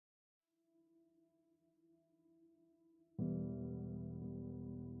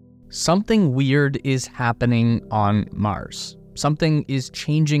Something weird is happening on Mars. Something is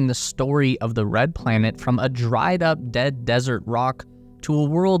changing the story of the red planet from a dried-up dead desert rock to a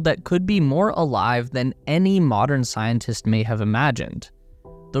world that could be more alive than any modern scientist may have imagined.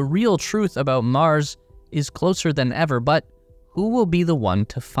 The real truth about Mars is closer than ever, but who will be the one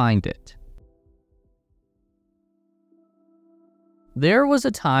to find it? There was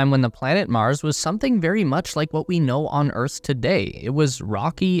a time when the planet Mars was something very much like what we know on Earth today. It was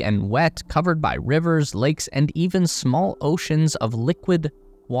rocky and wet, covered by rivers, lakes, and even small oceans of liquid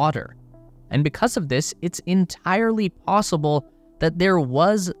water. And because of this, it's entirely possible that there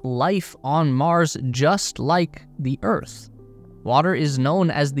was life on Mars just like the Earth. Water is known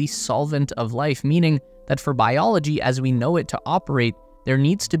as the solvent of life, meaning that for biology as we know it to operate, there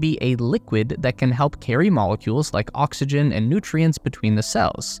needs to be a liquid that can help carry molecules like oxygen and nutrients between the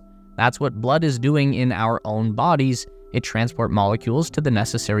cells. That's what blood is doing in our own bodies. It transports molecules to the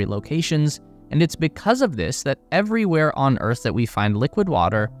necessary locations, and it's because of this that everywhere on Earth that we find liquid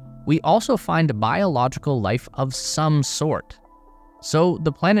water, we also find biological life of some sort. So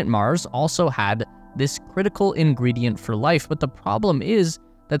the planet Mars also had this critical ingredient for life, but the problem is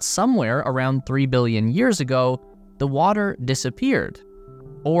that somewhere around 3 billion years ago, the water disappeared.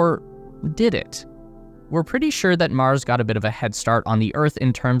 Or did it? We're pretty sure that Mars got a bit of a head start on the Earth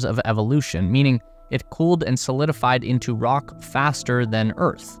in terms of evolution, meaning it cooled and solidified into rock faster than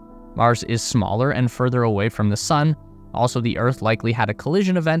Earth. Mars is smaller and further away from the Sun. Also, the Earth likely had a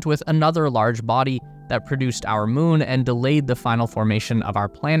collision event with another large body that produced our moon and delayed the final formation of our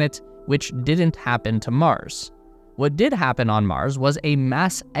planet, which didn't happen to Mars. What did happen on Mars was a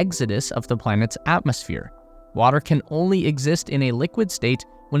mass exodus of the planet's atmosphere. Water can only exist in a liquid state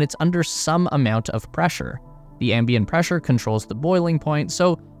when it's under some amount of pressure. The ambient pressure controls the boiling point,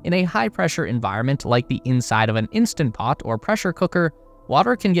 so in a high-pressure environment like the inside of an Instant Pot or pressure cooker,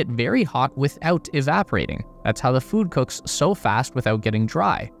 water can get very hot without evaporating. That's how the food cooks so fast without getting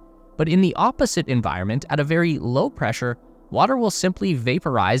dry. But in the opposite environment, at a very low pressure, water will simply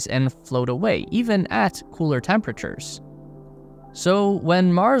vaporize and float away, even at cooler temperatures. So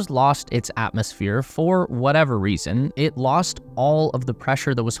when Mars lost its atmosphere, for whatever reason, it lost all of the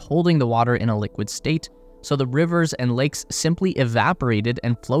pressure that was holding the water in a liquid state, so the rivers and lakes simply evaporated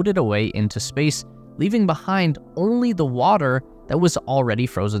and floated away into space, leaving behind only the water that was already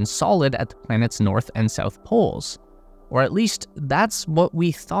frozen solid at the planet's north and south poles. Or at least that's what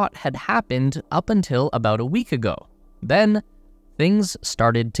we thought had happened up until about a week ago. Then, things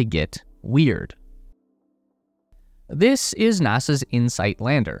started to get weird. This is NASA's InSight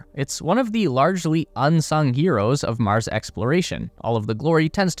lander. It's one of the largely unsung heroes of Mars exploration. All of the glory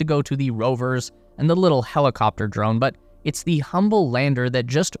tends to go to the rovers and the little helicopter drone, but it's the humble lander that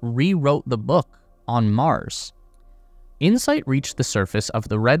just rewrote the book on Mars. InSight reached the surface of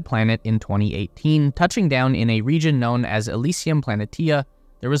the red planet in 2018, touching down in a region known as Elysium Planitia.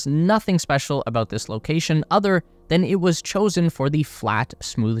 There was nothing special about this location other than it was chosen for the flat,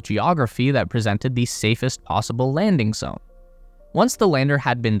 smooth geography that presented the safest possible landing zone. Once the lander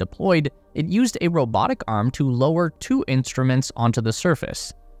had been deployed, it used a robotic arm to lower 2 instruments onto the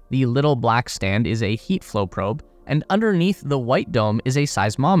surface. The little black stand is a heat flow probe, and underneath the white dome is a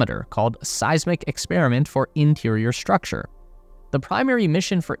seismometer called Seismic Experiment for Interior Structure. The primary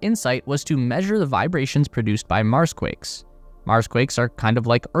mission for InSight was to measure the vibrations produced by Marsquakes. Marsquakes are kind of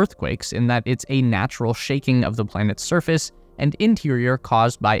like earthquakes in that it's a natural shaking of the planet's surface and interior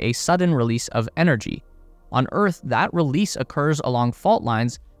caused by a sudden release of energy. On Earth, that release occurs along fault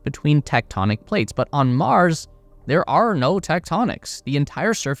lines between tectonic plates, but on Mars, there are no tectonics. The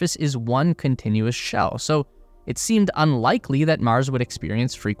entire surface is one continuous shell, so it seemed unlikely that Mars would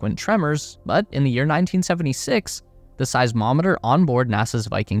experience frequent tremors, but in the year 1976, the seismometer on board NASA's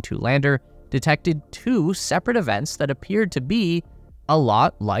Viking 2 lander detected 2 separate events that appeared to be a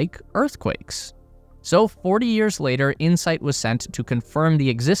lot like earthquakes. So 40 years later, InSight was sent to confirm the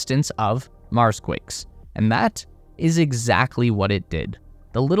existence of Marsquakes, and that is exactly what it did.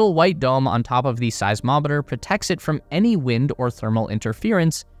 The little white dome on top of the seismometer protects it from any wind or thermal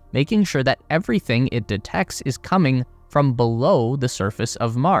interference, making sure that everything it detects is coming from below the surface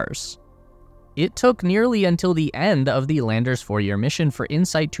of Mars. It took nearly until the end of the lander's 4-year mission for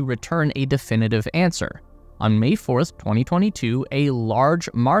InSight to return a definitive answer. On May 4th, 2022, a large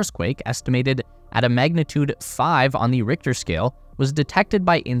Marsquake estimated at a magnitude 5 on the Richter scale was detected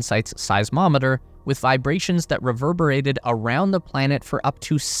by InSight's seismometer with vibrations that reverberated around the planet for up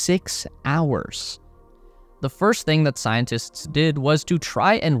to 6 hours. The first thing that scientists did was to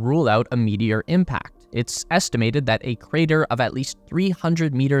try and rule out a meteor impact. It's estimated that a crater of at least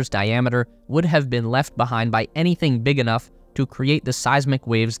 300 meters diameter would have been left behind by anything big enough to create the seismic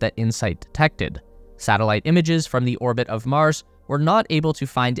waves that InSight detected. Satellite images from the orbit of Mars were not able to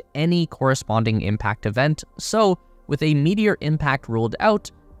find any corresponding impact event, so with a meteor impact ruled out,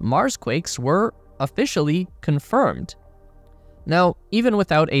 Marsquakes were officially confirmed. Now, even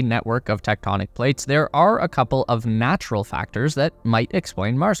without a network of tectonic plates, there are a couple of natural factors that might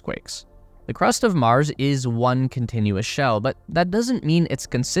explain Marsquakes. The crust of Mars is one continuous shell, but that doesn't mean it's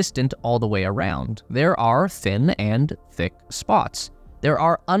consistent all the way around. There are thin and thick spots. There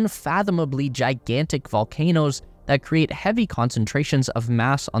are unfathomably gigantic volcanoes that create heavy concentrations of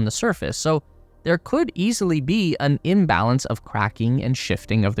mass on the surface, so there could easily be an imbalance of cracking and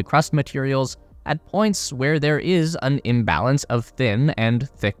shifting of the crust materials at points where there is an imbalance of thin and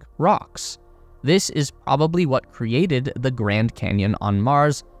thick rocks. This is probably what created the Grand Canyon on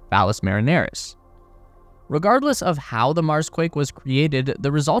Mars, Valles Marineris. Regardless of how the Marsquake was created,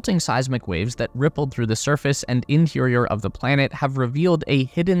 the resulting seismic waves that rippled through the surface and interior of the planet have revealed a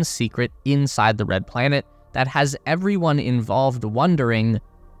hidden secret inside the red planet that has everyone involved wondering,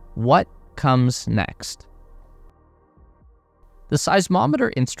 what comes next? The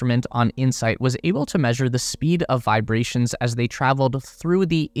seismometer instrument on InSight was able to measure the speed of vibrations as they traveled through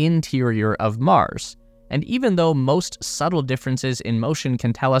the interior of Mars. And even though most subtle differences in motion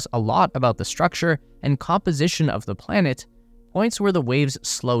can tell us a lot about the structure and composition of the planet, points where the waves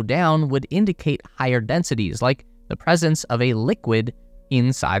slow down would indicate higher densities, like the presence of a liquid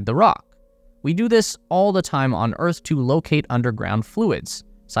inside the rock. We do this all the time on Earth to locate underground fluids.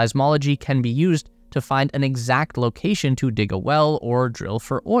 Seismology can be used to find an exact location to dig a well or drill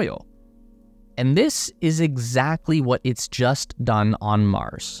for oil. And this is exactly what it's just done on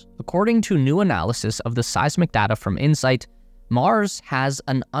Mars. According to new analysis of the seismic data from InSight, Mars has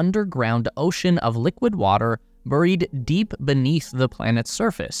an underground ocean of liquid water buried deep beneath the planet's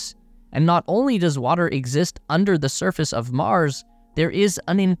surface. And not only does water exist under the surface of Mars, there is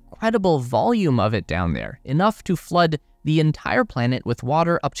an incredible volume of it down there, enough to flood the entire planet with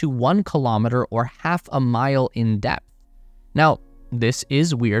water up to 1 kilometer or half a mile in depth. Now, this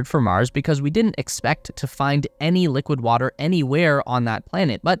is weird for Mars because we didn't expect to find any liquid water anywhere on that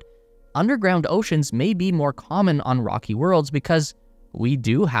planet, but underground oceans may be more common on rocky worlds because we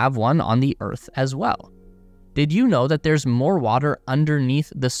do have one on the Earth as well. Did you know that there's more water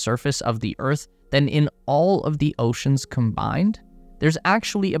underneath the surface of the Earth than in all of the oceans combined? There's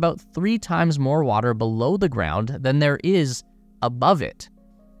actually about 3 times more water below the ground than there is above it.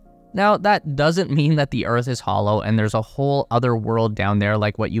 Now, that doesn't mean that the Earth is hollow and there's a whole other world down there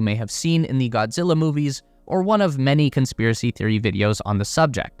like what you may have seen in the Godzilla movies or one of many conspiracy theory videos on the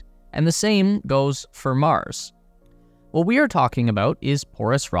subject. And the same goes for Mars. What we are talking about is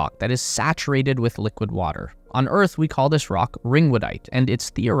porous rock that is saturated with liquid water. On Earth, we call this rock ringwoodite, and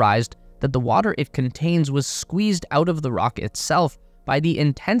it's theorized that the water it contains was squeezed out of the rock itself by the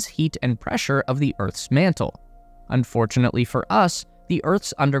intense heat and pressure of the Earth's mantle. Unfortunately for us, the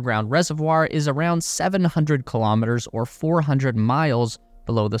Earth's underground reservoir is around 700 kilometers or 400 miles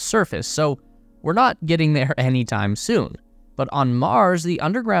below the surface, so we're not getting there anytime soon. But on Mars, the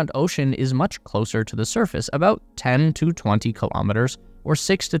underground ocean is much closer to the surface, about 10 to 20 kilometers or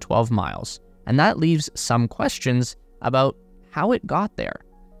 6 to 12 miles, and that leaves some questions about how it got there.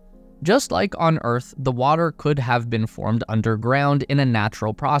 Just like on Earth, the water could have been formed underground in a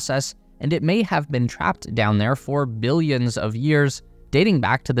natural process, and it may have been trapped down there for billions of years, dating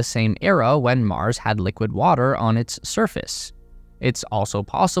back to the same era when Mars had liquid water on its surface. It's also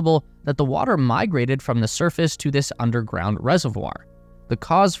possible that the water migrated from the surface to this underground reservoir. The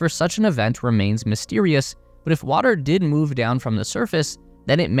cause for such an event remains mysterious, but if water did move down from the surface,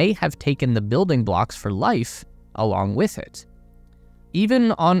 then it may have taken the building blocks for life along with it.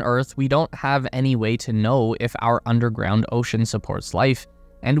 Even on Earth, we don't have any way to know if our underground ocean supports life,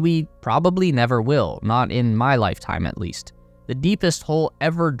 and we probably never will, not in my lifetime at least. The deepest hole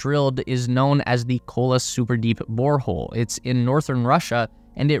ever drilled is known as the Kola Super Deep Borehole. It's in northern Russia,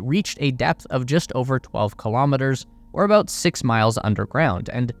 and it reached a depth of just over 12 kilometers, or about 6 miles underground,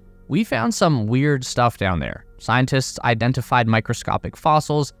 and we found some weird stuff down there. Scientists identified microscopic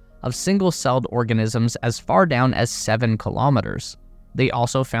fossils of single-celled organisms as far down as 7 kilometers. They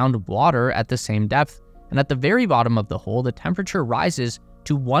also found water at the same depth, and at the very bottom of the hole, the temperature rises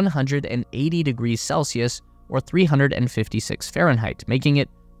to 180 degrees Celsius or 356 Fahrenheit, making it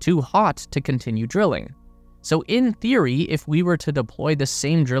too hot to continue drilling. So in theory, if we were to deploy the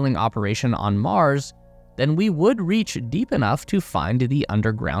same drilling operation on Mars, then we would reach deep enough to find the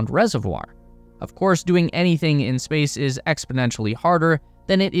underground reservoir. Of course, doing anything in space is exponentially harder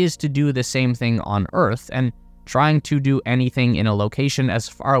than it is to do the same thing on Earth, and trying to do anything in a location as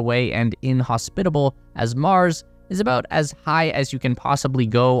far away and inhospitable as Mars is about as high as you can possibly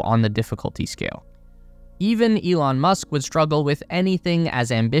go on the difficulty scale. Even Elon Musk would struggle with anything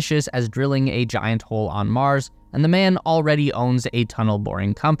as ambitious as drilling a giant hole on Mars, and the man already owns a tunnel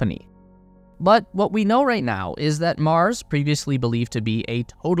boring company. But what we know right now is that Mars, previously believed to be a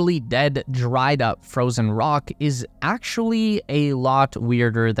totally dead, dried up, frozen rock, is actually a lot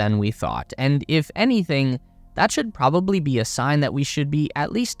weirder than we thought. And if anything, that should probably be a sign that we should be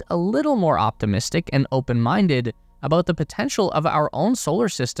at least a little more optimistic and open-minded about the potential of our own solar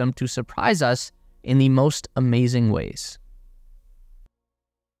system to surprise us in the most amazing ways.